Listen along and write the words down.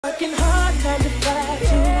Working hard, 9 to 5, 2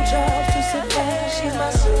 jobs to survive. She's my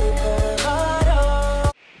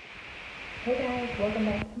supermodel. Hey guys, welcome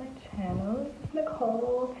back to my channel. This is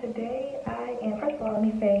Nicole. Today first of all, let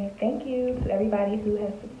me say thank you to everybody who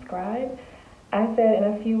has subscribed. I said in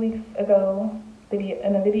a video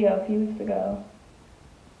a few weeks ago,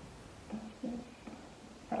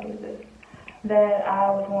 that I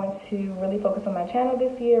was going to really focus on my channel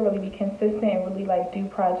this year, really be consistent, and really do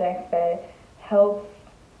projects that help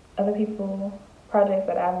other people, projects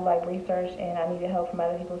that I've researched and I needed help from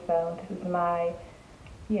other people. So this is my,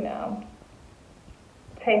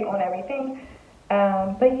 take on everything.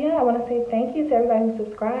 But yeah, I want to say thank you to everybody who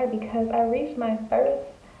subscribed, because I reached my first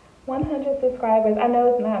 100 subscribers. I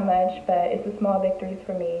know it's not much, but it's a small victory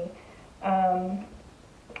for me.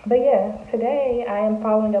 But yeah, today I am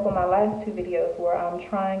following up on my last 2 videos where I'm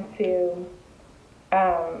trying to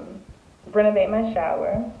renovate my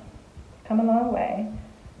shower. It's come a long way.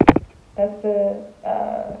 That's the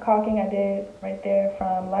caulking I did right there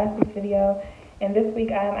from last week's video. And this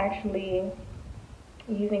week I am actually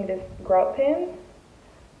using this grout pen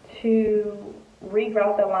to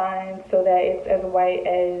re-grout the lines so that it's as white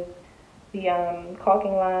as the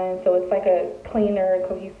caulking line. So it's like a cleaner,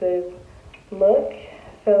 cohesive look.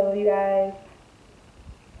 So you guys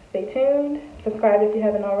stay tuned. Subscribe if you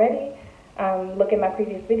haven't already. Look at my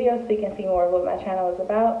previous videos so you can see more of what my channel is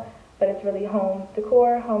about. But it's really home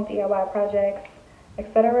decor, home DIY projects,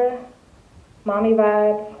 etc. Mommy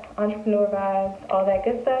vibes, entrepreneur vibes, all that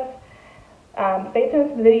good stuff. Stay tuned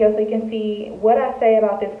to the video so you can see what I say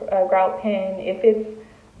about this grout pen, if it's,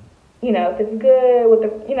 if it's good, with the,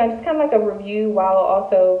 just kind of like a review while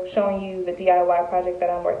also showing you the DIY project that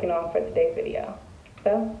I'm working on for today's video.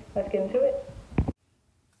 So let's get into it.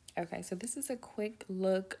 Okay, so this is a quick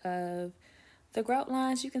look of the grout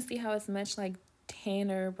lines. You can see how it's much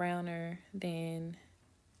tanner, browner than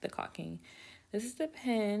the caulking. This is the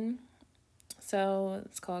pen. So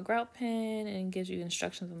it's called Grout Pen and gives you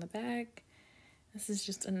instructions on the back. This is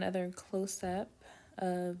just another close-up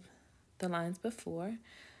of the lines before.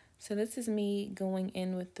 So this is me going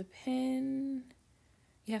in with the pen.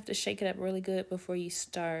 You have to shake it up really good before you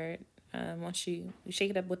start. Once you shake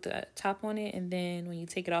it up with the top on it, and then when you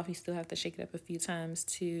take it off, you still have to shake it up a few times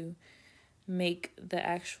to make the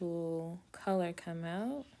actual color come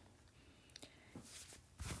out.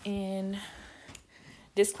 And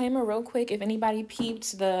disclaimer real quick, if anybody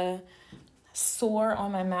peeped the sore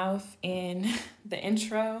on my mouth in the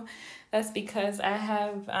intro, that's because I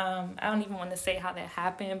have, I don't even want to say how that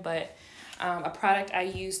happened, but a product I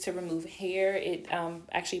used to remove hair, it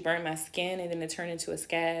actually burned my skin and then it turned into a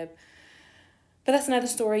scab. But that's another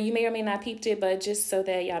story. You may or may not peeped it, but just so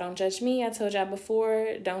that y'all don't judge me, I told y'all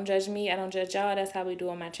before, don't judge me, I don't judge y'all. That's how we do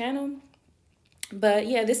on my channel. But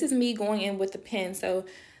yeah, this is me going in with the pen. So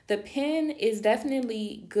the pen is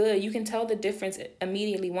definitely good. You can tell the difference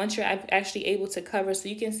immediately once you're actually able to cover. So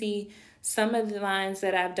you can see some of the lines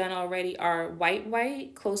that I've done already are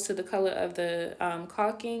white, close to the color of the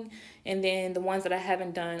caulking. And then the ones that I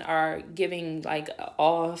haven't done are giving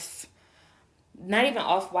off, not even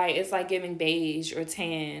off-white, it's giving beige or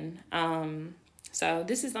tan. So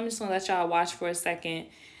this is, I'm just gonna let y'all watch for a second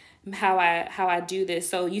how I do this.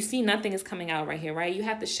 So you see nothing is coming out right here, right? You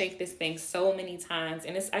have to shake this thing so many times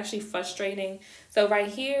and it's actually frustrating. So right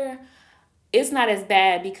here, it's not as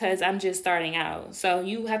bad because I'm just starting out. So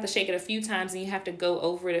you have to shake it a few times and you have to go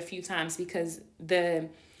over it a few times because the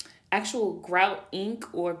actual grout ink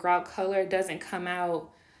or grout color doesn't come out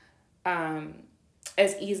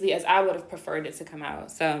as easily as I would have preferred it to come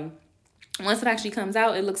out. So once it actually comes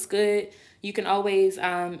out, it looks good. You can always,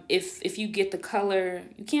 if you get the color,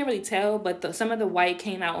 you can't really tell, but some of the white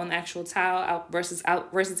came out on the actual towel versus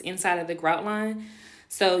inside of the grout line.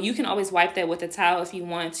 So you can always wipe that with a towel if you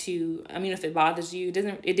want to. I mean, if it bothers you,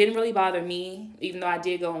 it didn't really bother me, even though I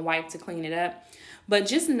did go and wipe to clean it up. But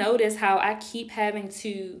just notice how I keep having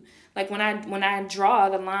to, when I draw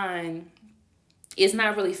the line, it's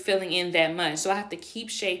not really filling in that much. So I have to keep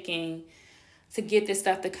shaking to get this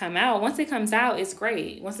stuff to come out. Once it comes out, it's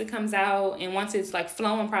great. Once it comes out and once it's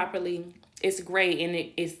flowing properly, it's great. And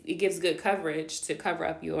it gives good coverage to cover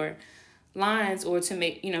up your lines or to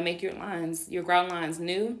make your grout lines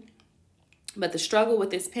new. But the struggle with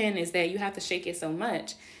this pen is that you have to shake it so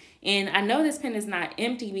much. And I know this pen is not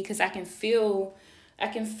empty because I can feel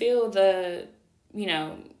the,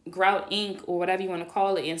 grout ink or whatever you want to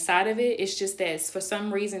call it inside of it. It's just that for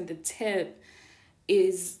some reason the tip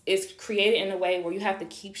is created in a way where you have to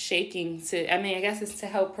keep shaking to, I guess it's to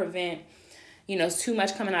help prevent, too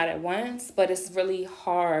much coming out at once, but it's really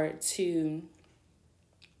hard to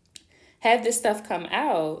have this stuff come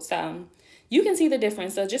out. So you can see the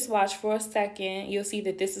difference. So just watch for a second. You'll see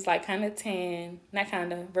that this is like kind of tan, not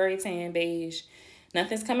kind of, very tan beige.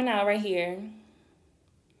 Nothing's coming out right here.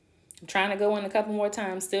 I'm trying to go in a couple more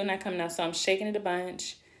times, still not coming out. So I'm shaking it a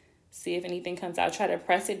bunch, see if anything comes out. Try to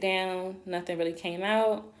press it down. Nothing really came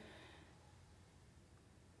out.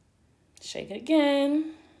 Shake it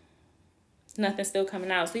again. Nothing's still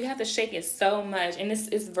coming out. So you have to shake it so much, and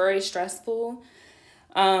it's very stressful.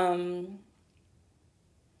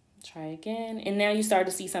 Try again, and now you start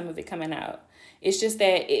to see some of it coming out. It's just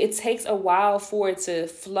that it takes a while for it to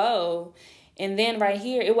flow. And then right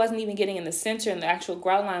here, it wasn't even getting in the center in the actual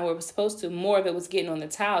grout line where it was supposed to. More of it was getting on the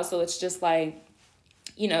towel. So it's just like,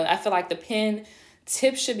 you know, I feel like the pen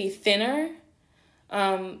tip should be thinner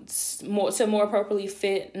to more appropriately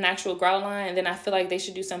fit an actual grout line. And then I feel like they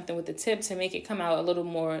should do something with the tip to make it come out a little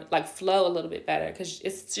more, like flow a little bit better, because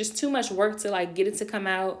it's just too much work to like get it to come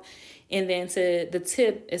out. And then to the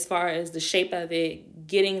tip, as far as the shape of it,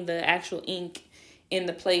 getting the actual ink in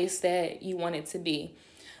the place that you want it to be.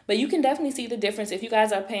 But you can definitely see the difference. If you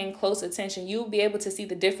guys are paying close attention, you'll be able to see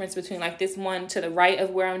the difference between like this one to the right of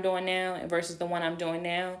where I'm doing now and versus the one I'm doing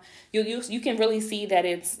now. You can really see that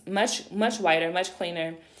it's much whiter, much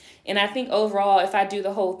cleaner. And I think overall, if I do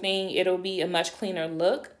the whole thing, it'll be a much cleaner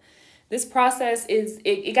look. This process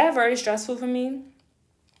it got very stressful for me.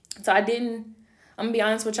 So I'm gonna be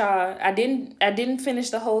honest with y'all, I didn't finish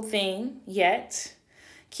the whole thing yet.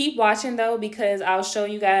 Keep watching though, because I'll show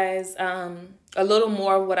you guys a little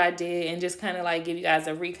more of what I did and just kind of like give you guys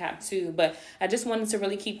a recap too. But I just wanted to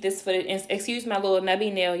really keep this footage. And excuse my little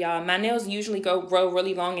nubby nail, y'all. My nails usually grow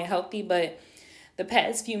really long and healthy, but the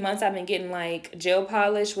past few months I've been getting like gel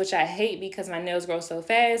polish, which I hate because my nails grow so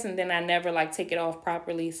fast and then I never like take it off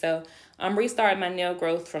properly. So I'm restarting my nail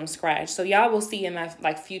growth from scratch. So y'all will see in my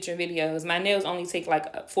like future videos, my nails only take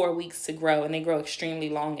like 4 weeks to grow and they grow extremely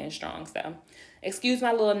long and strong. So excuse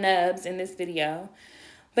my little nubs in this video.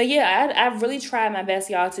 But yeah, I really tried my best,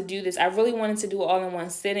 y'all, to do this. I really wanted to do it all in one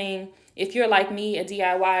sitting. If you're like me, a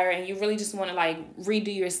DIYer, and you really just want to like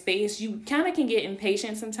redo your space, you kind of can get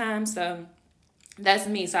impatient sometimes. So that's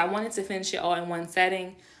me. So I wanted to finish it all in one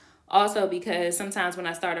setting. Also because sometimes when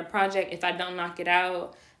I start a project, if I don't knock it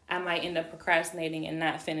out, I might end up procrastinating and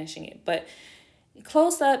not finishing it. But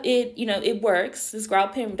close up, it works. This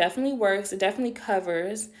grout pen definitely works. It definitely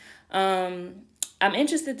covers. I'm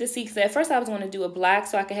interested to see, because at first I was going to do a black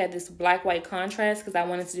so I could have this black-white contrast, because I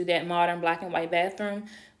wanted to do that modern black and white bathroom.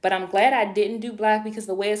 But I'm glad I didn't do black, because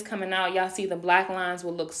the way it's coming out, y'all see the black lines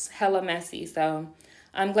will look hella messy. So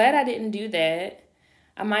I'm glad I didn't do that.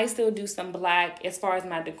 I might still do some black as far as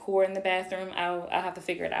my decor in the bathroom. I'll have to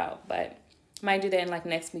figure it out, but I might do that in like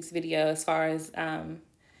next week's video as far as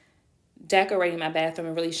decorating my bathroom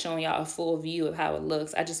and really showing y'all a full view of how it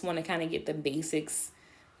looks. I just want to kind of get the basics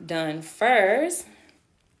done first.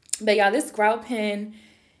 But y'all, this grout pen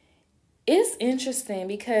is interesting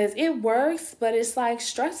because it works, but it's like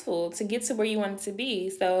stressful to get to where you want it to be.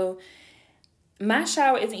 So my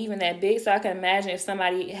shower isn't even that big, so I can imagine if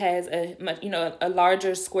somebody has a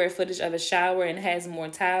larger square footage of a shower and has more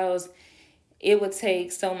towels, it would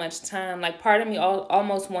take so much time. Like part of me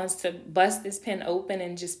almost wants to bust this pen open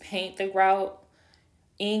and just paint the grout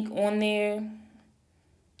ink on there.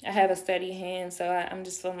 I have a steady hand, so I'm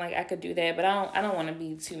just feeling like I could do that, but I don't want to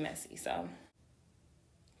be too messy. So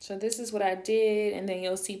this is what I did, and then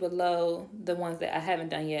you'll see below the ones that I haven't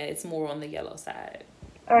done yet. It's more on the yellow side.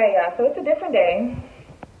 All right, y'all. So it's a different day.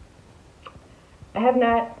 I have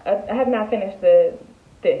not finished this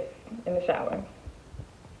in the shower.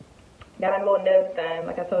 Got my little nubs done.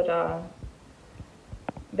 Like I told y'all,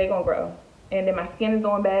 they gonna grow, and then my skin is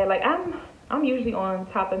going bad. Like I'm usually on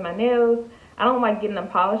top of my nails. I don't like getting them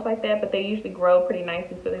polished like that, but they usually grow pretty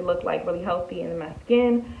nicely, so they look like really healthy. And my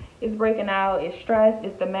skin is breaking out. It's stressed.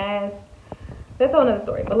 It's the mask. That's a whole nother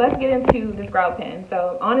story. But let's get into this grout pen.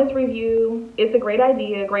 So honest review, it's a great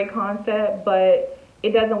idea, great concept, but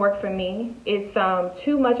it doesn't work for me. It's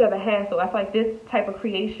too much of a hassle. I feel like this type of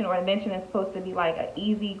creation or invention is supposed to be like an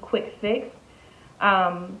easy, quick fix,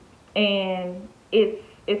 and it's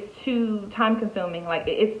too time consuming. Like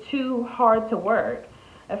it's too hard to work.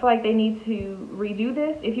 I feel like they need to redo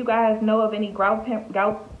this. If you guys know of any grout pen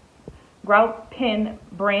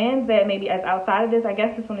brands that maybe as outside of this, I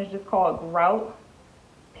guess this one is just called Grout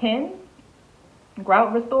Pen,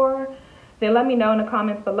 Grout Restorer, then let me know in the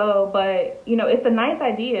comments below. But it's a nice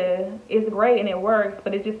idea, it's great and it works,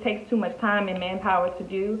 but it just takes too much time and manpower to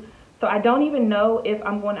do. So I don't even know if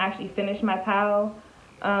I'm going to actually finish my towel.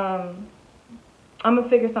 I'm gonna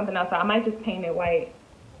figure something else out. I might just paint it white.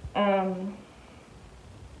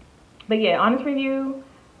 But yeah, honest review,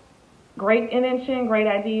 great invention, great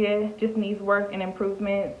idea, just needs work and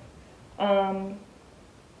improvements. I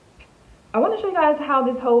want to show you guys how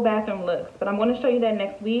this whole bathroom looks, but I'm going to show you that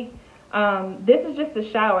next week. This is just the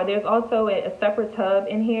shower. There's also a separate tub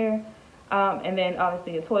in here, and then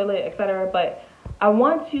obviously a toilet, etc. But I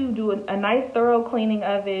want to do a nice thorough cleaning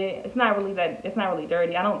of it. It's not really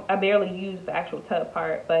dirty. I barely use the actual tub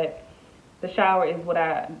part, but the shower is what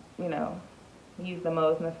I, use the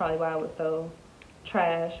most, and that's probably why it was so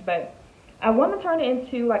trash. But I want to turn it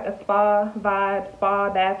into like a spa vibe, spa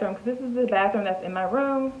bathroom, because this is the bathroom that's in my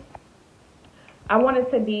room. I want it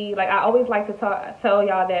to be, like, I always like to tell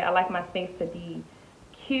y'all that I like my space to be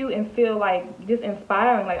cute and feel like just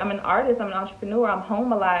inspiring. Like, I'm an artist, I'm an entrepreneur, I'm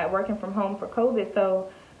home a lot, working from home for COVID, so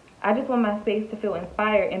I just want my space to feel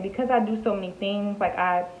inspired. And because I do so many things, like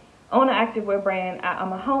I own an activewear brand,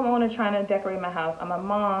 I'm a homeowner trying to decorate my house, I'm a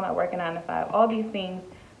mom, I work a 9 to 5, all these things.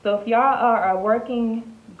 So if y'all are a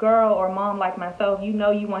working girl or mom like myself, you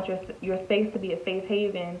want your space to be a safe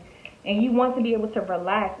haven, and you want to be able to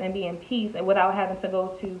relax and be in peace and without having to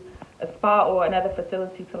go to a spa or another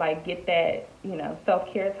facility to like get that,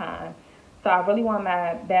 self-care time. So I really want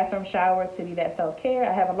my bathroom shower to be that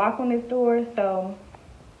self-care. I have a lock on this door, so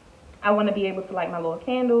I want to be able to light my little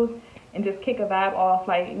candles and just kick a vibe off,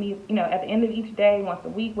 like, at the end of each day, once a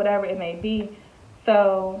week, whatever it may be,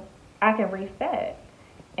 so I can reset.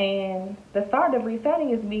 And the start of resetting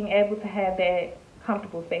is being able to have that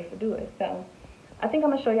comfortable space to do it. So I think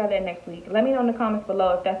I'm going to show y'all that next week. Let me know in the comments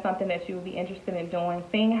below if that's something that you would be interested in doing,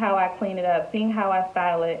 seeing how I clean it up, seeing how I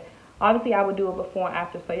style it. Obviously, I would do it before and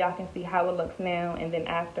after so y'all can see how it looks now and then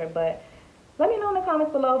after. But let me know in the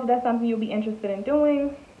comments below if that's something you'll be interested in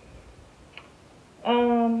doing.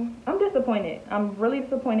 I'm disappointed. I'm really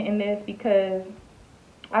disappointed in this because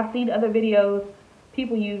I've seen other videos,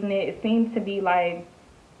 people using it. It seems to be like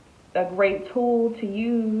a great tool to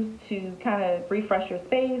use to kind of refresh your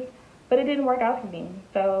space, but it didn't work out for me.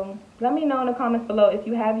 So let me know in the comments below if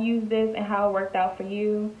you have used this and how it worked out for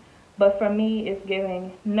you. But for me, it's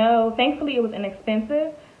giving no. Thankfully, it was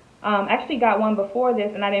inexpensive. I actually got one before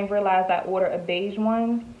this, and I didn't realize I ordered a beige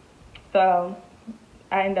one. So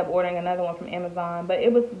I ended up ordering another one from Amazon, but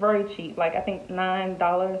it was very cheap, like I think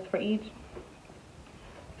 $9 for each.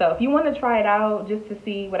 So if you want to try it out just to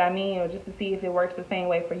see what I mean, or just to see if it works the same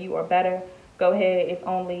way for you or better, go ahead. It's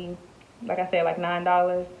only, like I said, like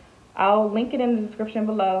 $9. I'll link it in the description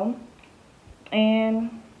below.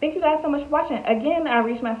 And thank you guys so much for watching. Again, I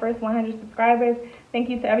reached my first 100 subscribers. Thank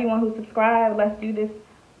you to everyone who subscribed. Let's do this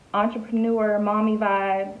entrepreneur, mommy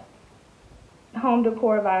vibe, home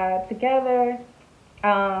decor vibe together.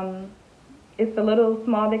 It's the little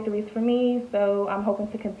small victories for me, so I'm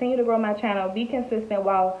hoping to continue to grow my channel, be consistent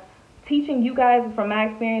while teaching you guys from my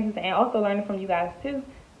experiences and also learning from you guys too.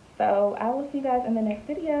 So I will see you guys in the next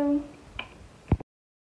video.